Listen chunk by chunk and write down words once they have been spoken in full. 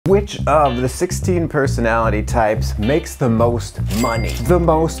Which of the 16 personality types makes the most money, the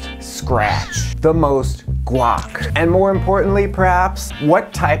most scratch, the most guac? And more importantly, perhaps,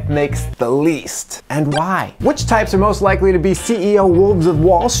 what type makes the least and why? Which types are most likely to be CEO wolves of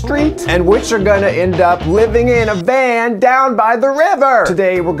Wall Street? And which are gonna end up living in a van down by the river?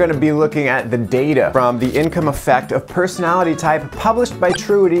 Today, we're gonna be looking at the data from the income effect of personality type published by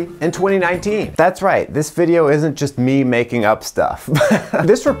Truity in 2019. That's right, this video isn't just me making up stuff.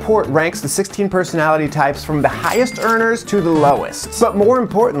 This report ranks the 16 personality types from the highest earners to the lowest. But more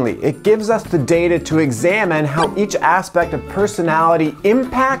importantly, it gives us the data to examine how each aspect of personality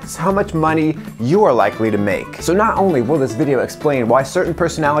impacts how much money you are likely to make. So not only will this video explain why certain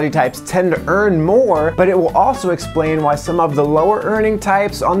personality types tend to earn more, but it will also explain why some of the lower earning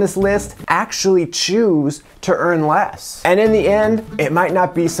types on this list actually choose to earn less. And in the end, it might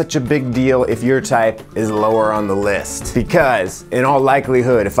not be such a big deal if your type is lower on the list. Because, in all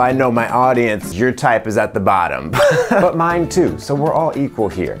likelihood, if I know my audience, your type is at the bottom. But mine too, so we're all equal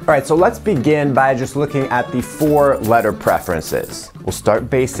here. All right, so let's begin by just looking at the 4 letter preferences. We'll start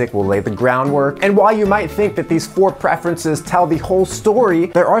basic, we'll lay the groundwork. And while you might think that these 4 preferences tell the whole story,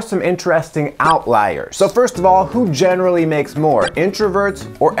 there are some interesting outliers. So first of all, who generally makes more, introverts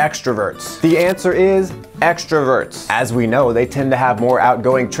or extroverts? The answer is extroverts. As we know, they tend to have more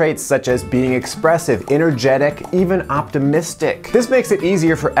outgoing traits such as being expressive, energetic, even optimistic. This makes it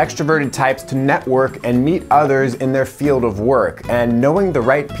easier for extroverted types to network and meet others in their field of work. And knowing the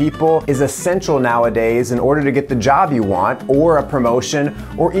right people is essential nowadays in order to get the job you want, or a promotion,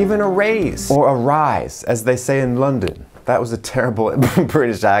 or even a raise. Or a rise, as they say in London. That was a terrible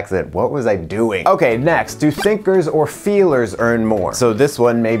British accent. What was I doing? Okay, next, do thinkers or feelers earn more? So this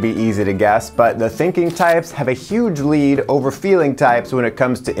one may be easy to guess, but the thinking types have a huge lead over feeling types when it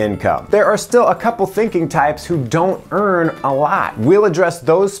comes to income. There are still a couple thinking types who don't earn a lot. We'll address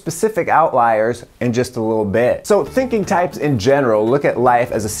those specific outliers in just a little bit. So thinking types in general look at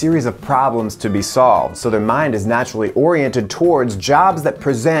life as a series of problems to be solved, so their mind is naturally oriented towards jobs that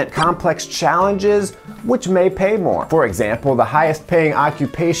present complex challenges which may pay more. For example, the highest paying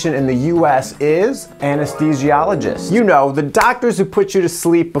occupation in the US is anesthesiologist. You know, the doctors who put you to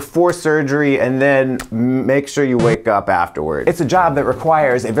sleep before surgery and then make sure you wake up afterward. It's a job that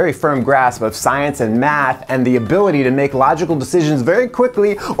requires a very firm grasp of science and math and the ability to make logical decisions very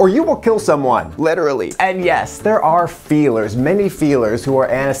quickly, or you will kill someone, literally. And yes, there are feelers, many feelers who are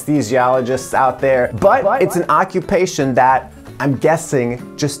anesthesiologists out there, but it's an occupation that I'm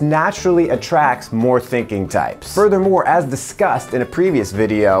guessing just naturally attracts more thinking types. Furthermore, as discussed in a previous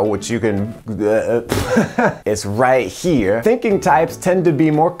video, which you can, it's right here, thinking types tend to be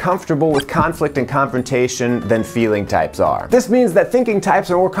more comfortable with conflict and confrontation than feeling types are. This means that thinking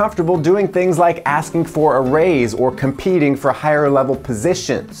types are more comfortable doing things like asking for a raise or competing for higher level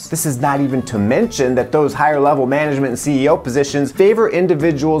positions. This is not even to mention that those higher level management and CEO positions favor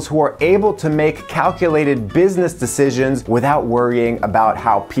individuals who are able to make calculated business decisions without worrying about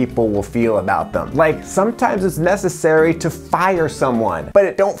how people will feel about them. Like, sometimes it's necessary to fire someone, but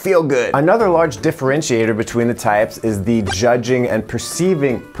it don't feel good. Another large differentiator between the types is the judging and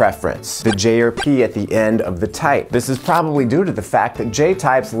perceiving preference, the J or P at the end of the type. This is probably due to the fact that J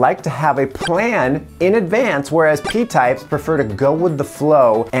types like to have a plan in advance, whereas P types prefer to go with the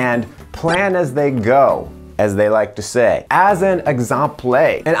flow and plan as they go, as they like to say. As an example,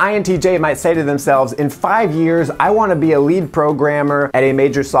 an INTJ might say to themselves, in 5 years, I want to be a lead programmer at a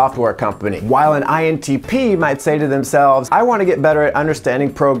major software company. While an INTP might say to themselves, I want to get better at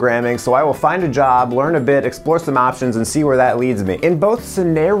understanding programming, so I will find a job, learn a bit, explore some options, and see where that leads me. In both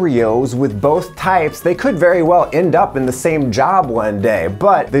scenarios with both types, they could very well end up in the same job one day,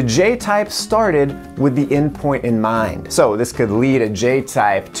 but the J type started with the end point in mind. So this could lead a J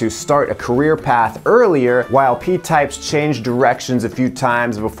type to start a career path earlier, while P types change directions a few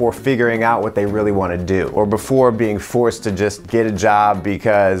times before figuring out what they really want to do, or before being forced to just get a job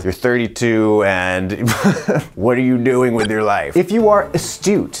because you're 32 and what are you doing with your life? If you are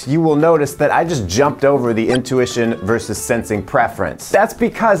astute, you will notice that I just jumped over the intuition versus sensing preference. That's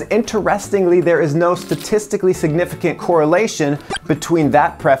because, interestingly, there is no statistically significant correlation between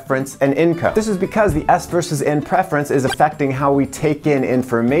that preference and income. This is because the S versus N preference is affecting how we take in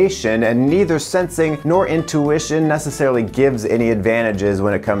information, and neither sensing nor intuition intuition necessarily gives any advantages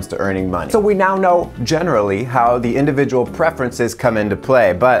when it comes to earning money. So we now know generally how the individual preferences come into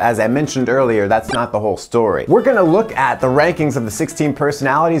play, but as I mentioned earlier, that's not the whole story. We're gonna look at the rankings of the 16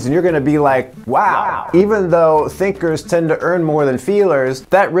 personalities and you're gonna be like, wow. Even though thinkers tend to earn more than feelers,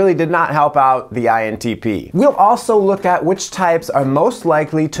 that really did not help out the INTP. We'll also look at which types are most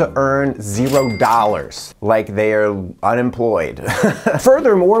likely to earn $0, like they are unemployed.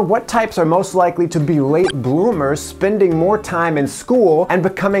 Furthermore, what types are most likely to be late bloomers, spending more time in school and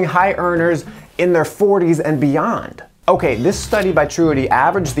becoming high earners in their 40s and beyond. Okay, this study by Truity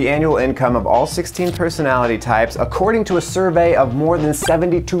averaged the annual income of all 16 personality types according to a survey of more than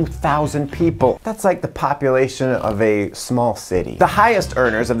 72,000 people. That's like the population of a small city. The highest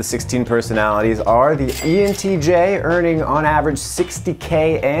earners of the 16 personalities are the ENTJ, earning on average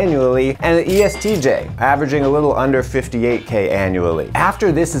 $60K annually, and the ESTJ, averaging a little under $58K annually.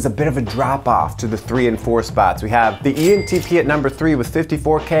 After this is a bit of a drop off to the 3 and 4 spots. We have the ENTP at number 3 with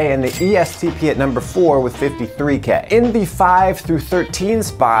 $54K and the ESTP at number 4 with $53K. In the 5 through 13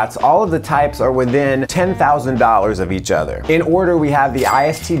 spots, all of the types are within $10,000 of each other. In order, we have the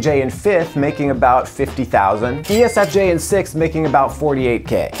ISTJ in 5th making about $50,000, ESFJ in 6th making about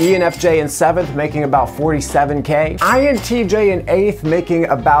 $48K, ENFJ in 7th making about $47K, INTJ in 8th making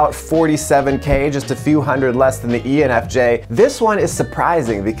about $47K, just a few hundred less than the ENFJ. This one is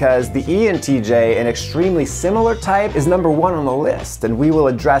surprising because the ENTJ, an extremely similar type, is number 1 on the list, and we will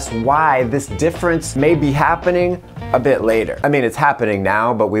address why this difference may be happening a bit later. I mean, it's happening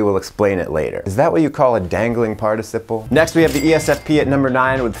now, but we will explain it later. Is that what you call a dangling participle? Next, we have the ESFP at number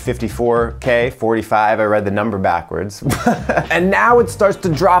 9 with $54K, 45, I read the number backwards. And now it starts to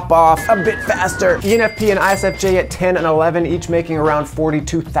drop off a bit faster. ENFP and ISFJ at 10 and 11, each making around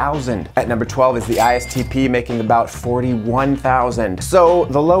 $42,000. At number 12 is the ISTP, making about $41,000. So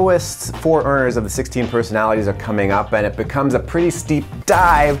the lowest 4 earners of the 16 personalities are coming up, and it becomes a pretty steep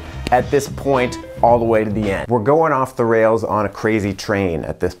dive at this point all the way to the end. We're going off the rails on a crazy train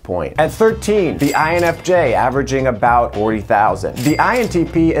at this point. At 13, the INFJ, averaging about $40,000. The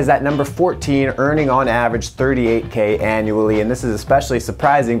INTP is at number 14, earning on average $38K annually, and this is especially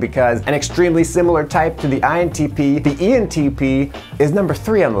surprising because an extremely similar type to the INTP, the ENTP, is number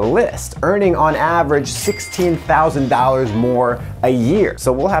 3 on the list, earning on average $16,000 more a year.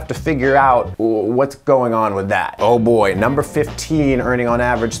 So we'll have to figure out what's going on with that. Oh boy, number 15, earning on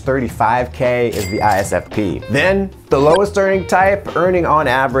average $35K, is the ISFP. Then, the lowest earning type, earning on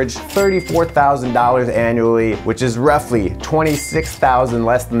average $34,000 annually, which is roughly $26,000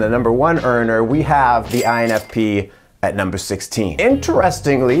 less than the number 1 earner, we have the INFP at number 16.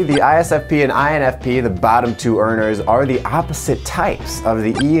 Interestingly, the ISFP and INFP, the bottom 2 earners, are the opposite types of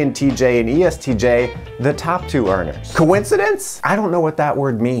the ENTJ and ESTJ, the top 2 earners. Coincidence? I don't know what that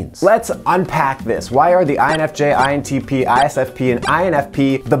word means. Let's unpack this. Why are the INFJ, INTP, ISFP, and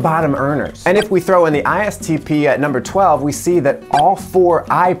INFP the bottom earners? And if we throw in the ISTP at number 12, we see that all 4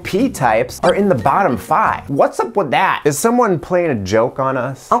 IP types are in the bottom 5. What's up with that? Is someone playing a joke on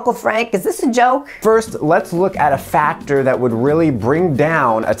us? Uncle Frank, is this a joke? First, let's look at a factor that would really bring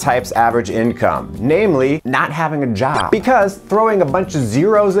down a type's average income, namely not having a job. Because throwing a bunch of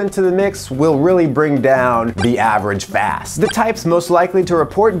zeros into the mix will really bring down the average fast. The types most likely to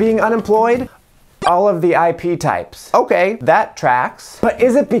report being unemployed? All of the IP types. Okay, that tracks. But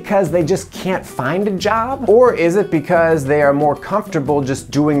is it because they just can't find a job? Or is it because they are more comfortable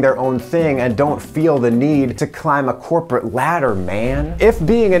just doing their own thing and don't feel the need to climb a corporate ladder, man? If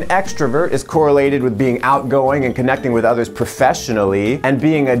being an extrovert is correlated with being outgoing and connecting with others professionally, and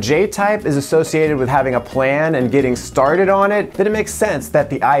being a J-type is associated with having a plan and getting started on it, then it makes sense that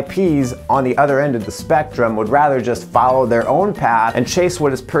the IPs on the other end of the spectrum would rather just follow their own path and chase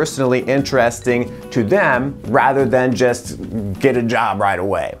what is personally interesting to them rather than just get a job right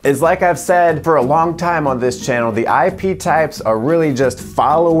away. It's like I've said for a long time on this channel, the IP types are really just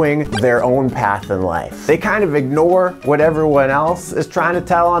following their own path in life. They kind of ignore what everyone else is trying to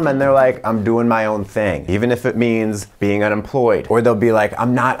tell them, and they're like, I'm doing my own thing, even if it means being unemployed. Or they'll be like,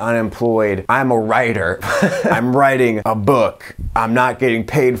 I'm not unemployed, I'm a writer. I'm writing a book. I'm not getting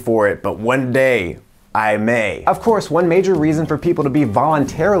paid for it, but one day I may. Of course, one major reason for people to be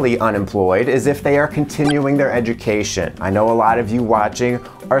voluntarily unemployed is if they are continuing their education. I know a lot of you watching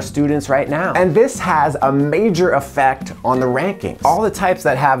are students right now. And this has a major effect on the rankings. All the types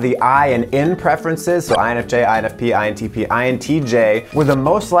that have the I and N preferences, so INFJ, INFP, INTP, INTJ, were the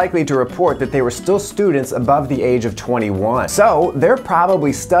most likely to report that they were still students above the age of 21. So they're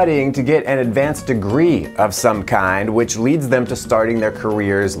probably studying to get an advanced degree of some kind, which leads them to starting their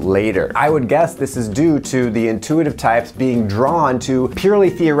careers later. I would guess this is due to the intuitive types being drawn to purely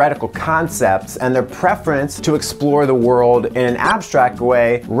theoretical concepts and their preference to explore the world in an abstract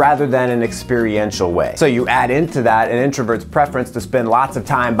way rather than an experiential way. So you add into that an introvert's preference to spend lots of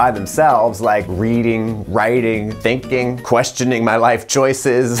time by themselves, like reading, writing, thinking, questioning my life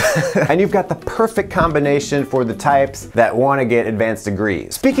choices, and you've got the perfect combination for the types that want to get advanced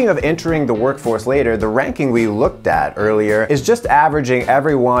degrees. Speaking of entering the workforce later, the ranking we looked at earlier is just averaging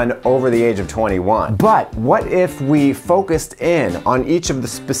everyone over the age of 21. But what if we focused in on each of the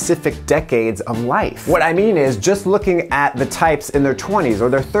specific decades of life? What I mean is just looking at the types in their 20s or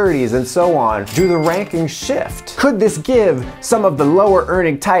their 30s and so on, do the rankings shift? Could this give some of the lower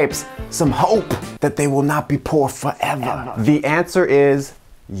earning types some hope that they will not be poor forever? The answer is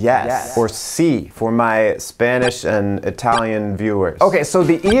yes, or C for my Spanish and Italian viewers. Okay, so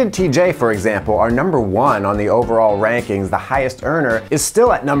the ENTJ, for example, are #1 on the overall rankings. The highest earner is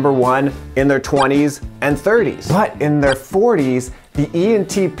still at #1 in their 20s and 30s. But in their 40s, the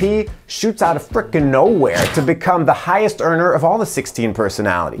ENTP shoots out of frickin' nowhere to become the highest earner of all the 16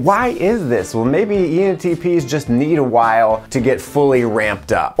 personalities. Why is this? Well, maybe ENTPs just need a while to get fully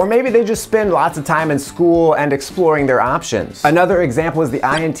ramped up. Or maybe they just spend lots of time in school and exploring their options. Another example is the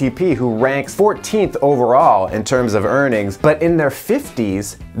INTP, who ranks 14th overall in terms of earnings, but in their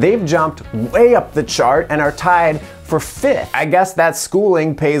 50s, they've jumped way up the chart and are tied for 5th. I guess that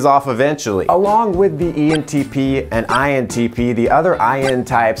schooling pays off eventually. Along with the ENTP and INTP, the other IN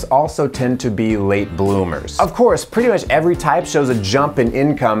types also tend to be late bloomers. Of course, pretty much every type shows a jump in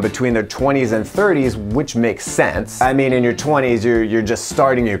income between their 20s and 30s, which makes sense. I mean, in your 20s, you're just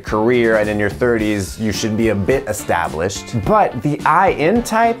starting your career, and in your 30s, you should be a bit established. But the IN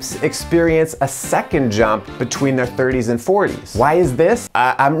types experience a second jump between their 30s and 40s. Why is this?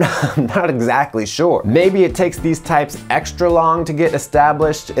 I'm not exactly sure. Maybe it takes these types extra long to get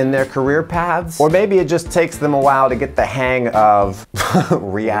established in their career paths, or maybe it just takes them a while to get the hang of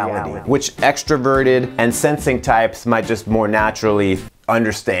reality, which extroverted and sensing types might just more naturally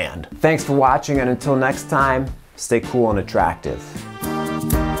understand. Thanks for watching, and until next time, stay cool and attractive.